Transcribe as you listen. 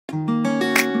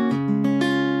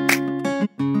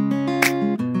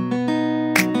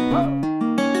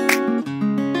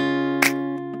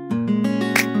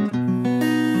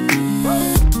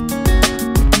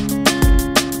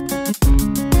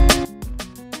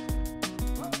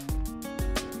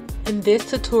In this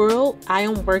tutorial, I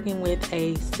am working with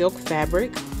a silk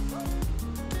fabric,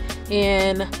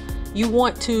 and you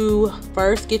want to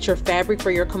first get your fabric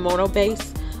for your kimono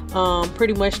base,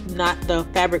 pretty much not the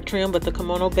fabric trim but the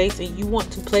kimono base, and you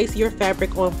want to place your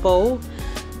fabric on fold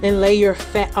and lay your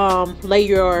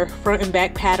front and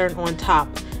back pattern on top.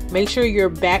 Make sure your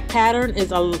back pattern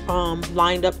is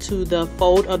lined up to the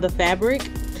fold of the fabric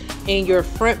and your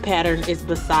front pattern is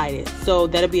beside it. So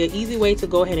that'll be an easy way to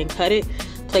go ahead and cut it.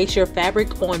 Place your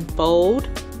fabric on fold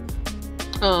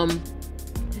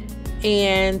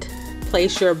and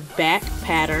place your back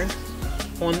pattern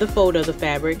on the fold of the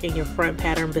fabric and your front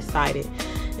pattern beside it.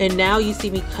 And now you see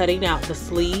me cutting out the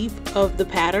sleeve of the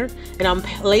pattern, and I'm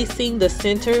placing the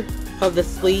center of the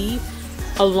sleeve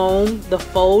along the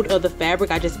fold of the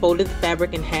fabric. I just folded the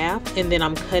fabric in half, and then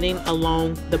I'm cutting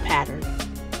along the pattern.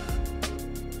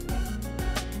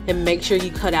 And make sure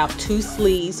you cut out 2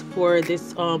 sleeves for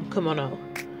this kimono.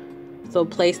 So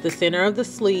place the center of the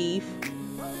sleeve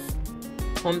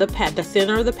on the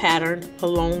center of the pattern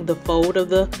along the fold of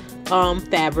the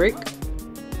fabric,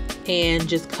 and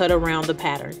just cut around the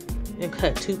pattern and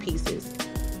cut 2 pieces.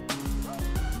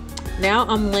 Now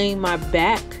I'm laying my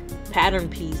back pattern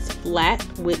piece flat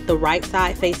with the right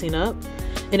side facing up,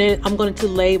 and then I'm going to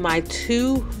lay my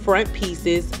 2 front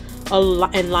pieces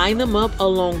and line them up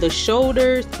along the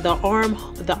shoulders, the arm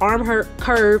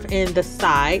curve, and the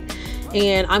side.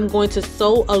 And I'm going to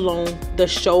sew along the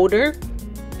shoulder,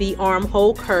 the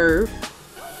armhole curve,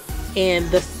 and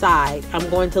the side. I'm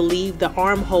going to leave the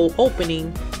armhole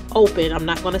opening open. I'm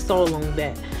not going to sew along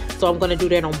that. So I'm going to do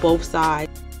that on both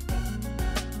sides.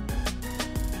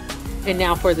 And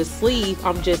now for the sleeve,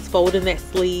 I'm just folding that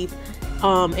sleeve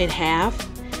in half,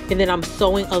 and then I'm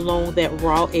sewing along that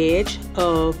raw edge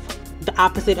of the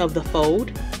opposite of the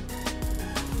fold.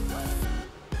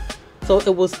 So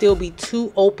it will still be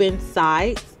 2 open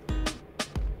sides.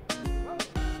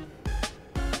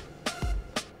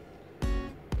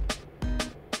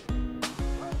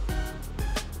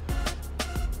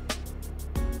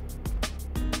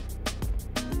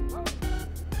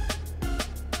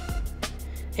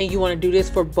 And you want to do this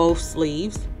for both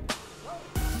sleeves.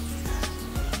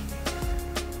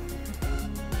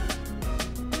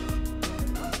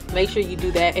 Make sure you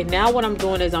do that. And now what I'm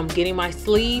doing is I'm getting my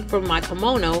sleeve from my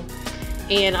kimono,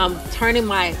 and I'm turning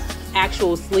my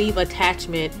actual sleeve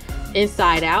attachment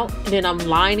inside out, and then I'm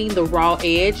lining the raw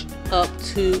edge up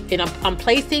to, and I'm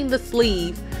placing the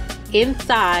sleeve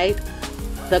inside.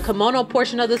 The kimono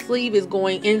portion of the sleeve is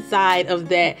going inside of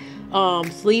that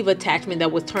sleeve attachment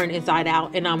that was turned inside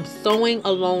out, and I'm sewing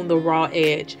along the raw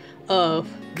edge of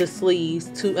the sleeves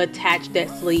to attach that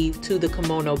sleeve to the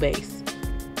kimono base.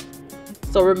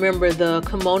 So remember, the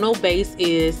kimono base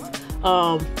is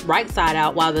right side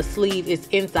out while the sleeve is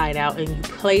inside out, and you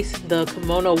place the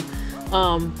kimono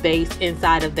base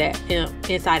inside of that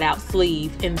inside out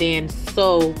sleeve and then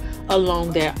sew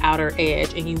along their outer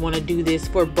edge. And you want to do this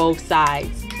for both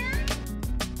sides.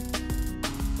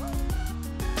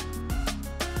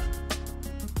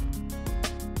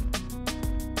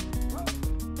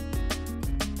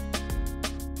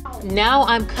 Now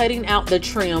I'm cutting out the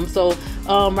trim. So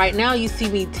right now you see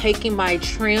me taking my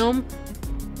trim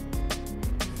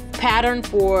pattern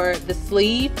for the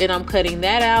sleeve, and I'm cutting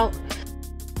that out.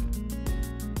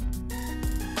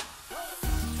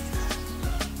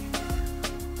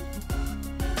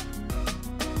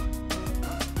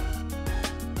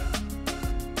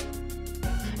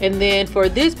 And then for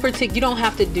this particular, you don't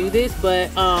have to do this,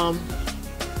 but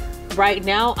right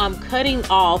now I'm cutting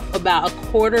off about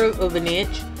 1/4 of an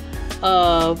inch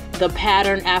of the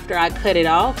pattern after I cut it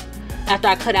off, after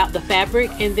I cut out the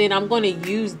fabric, and then I'm going to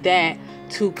use that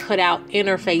to cut out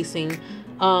interfacing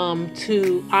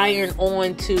to iron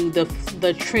on to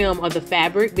the trim of the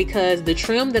fabric, because the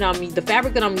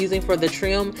fabric that I'm using for the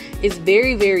trim is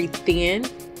very, very thin.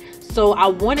 So I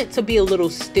want it to be a little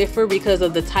stiffer because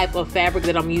of the type of fabric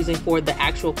that I'm using for the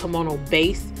actual kimono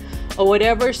base or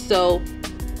whatever. So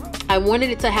I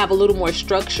wanted it to have a little more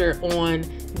structure on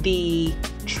the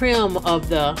trim of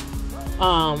the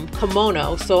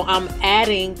kimono. So I'm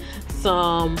adding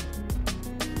some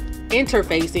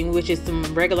interfacing, which is some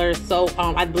regular, so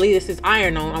I believe this is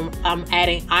iron on. I'm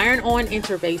adding iron on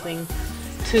interfacing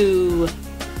to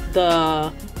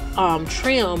the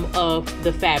trim of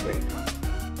the fabric.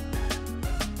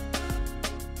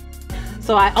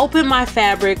 So I open my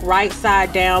fabric right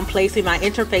side down, placing my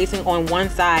interfacing on one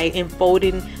side and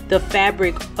folding the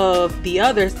fabric of the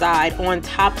other side on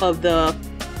top of the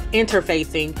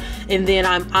interfacing, and then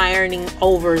I'm ironing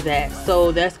over that.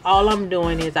 So that's all I'm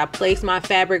doing is I place my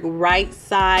fabric right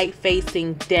side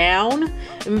facing down,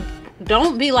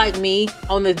 don't be like me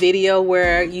on the video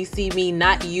where you see me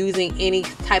not using any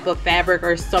type of fabric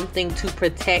or something to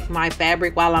protect my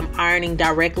fabric while I'm ironing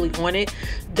directly on it.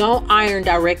 Don't iron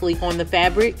directly on the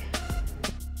fabric.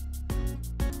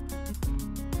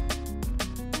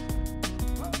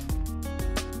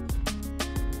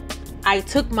 I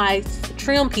took my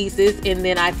trim pieces and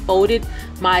then I folded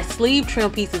my sleeve trim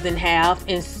pieces in half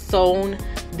and sewn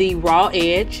the raw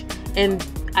edge, and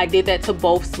I did that to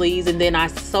both sleeves. And then I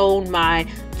sewed my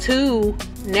 2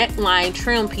 neckline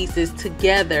trim pieces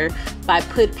together by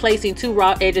placing 2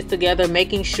 raw edges together,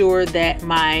 making sure that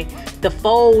the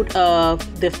fold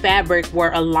of the fabric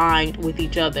were aligned with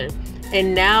each other.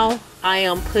 And now I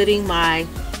am putting my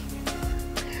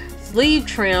sleeve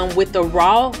trim with the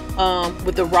raw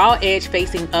edge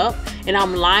facing up, and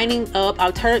I'm lining up.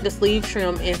 I'll turn the sleeve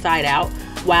trim inside out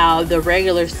while the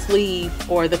regular sleeve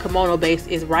or the kimono base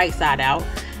is right side out.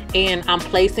 And I'm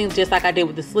placing, just like I did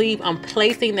with the sleeve, I'm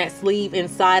placing that sleeve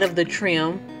inside of the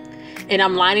trim, and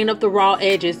I'm lining up the raw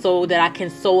edges so that I can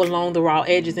sew along the raw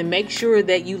edges. And make sure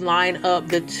that you line up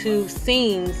the 2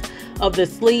 seams of the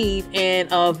sleeve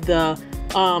and of the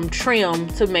trim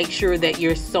to make sure that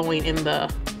you're sewing in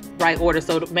the right order.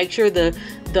 So to make sure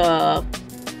the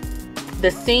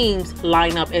seams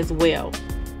line up as well.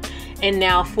 And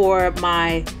now for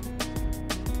my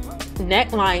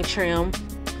neckline trim,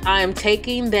 I am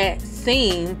taking that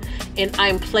seam and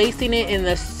I'm placing it in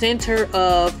the center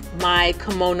of my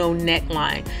kimono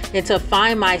neckline. And to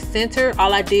find my center,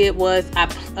 all I did was I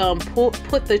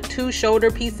put the 2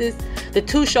 shoulder pieces, the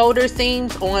 2 shoulder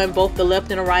seams on both the left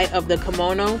and the right of the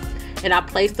kimono, and I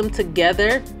placed them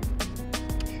together.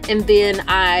 And then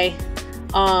I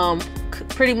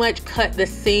pretty much cut the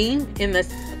seam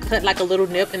cut like a little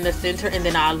nip in the center, and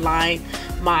then I aligned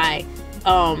my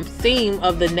seam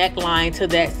of the neckline to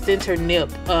that center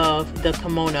nip of the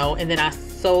kimono. And then I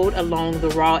sewed along the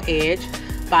raw edge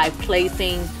by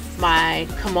placing my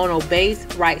kimono base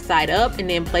right side up and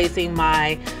then placing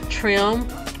my trim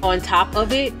on top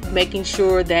of it, making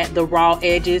sure that the raw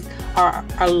edges are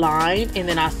aligned. And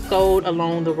then I sewed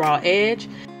along the raw edge.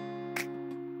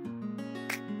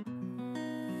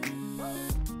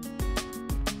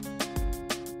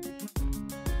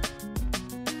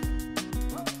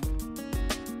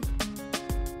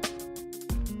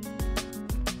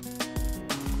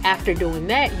 After doing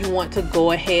that, you want to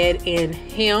go ahead and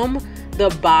hem the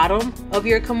bottom of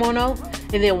your kimono.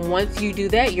 And then once you do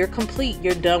that, you're complete.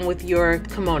 You're done with your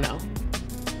kimono.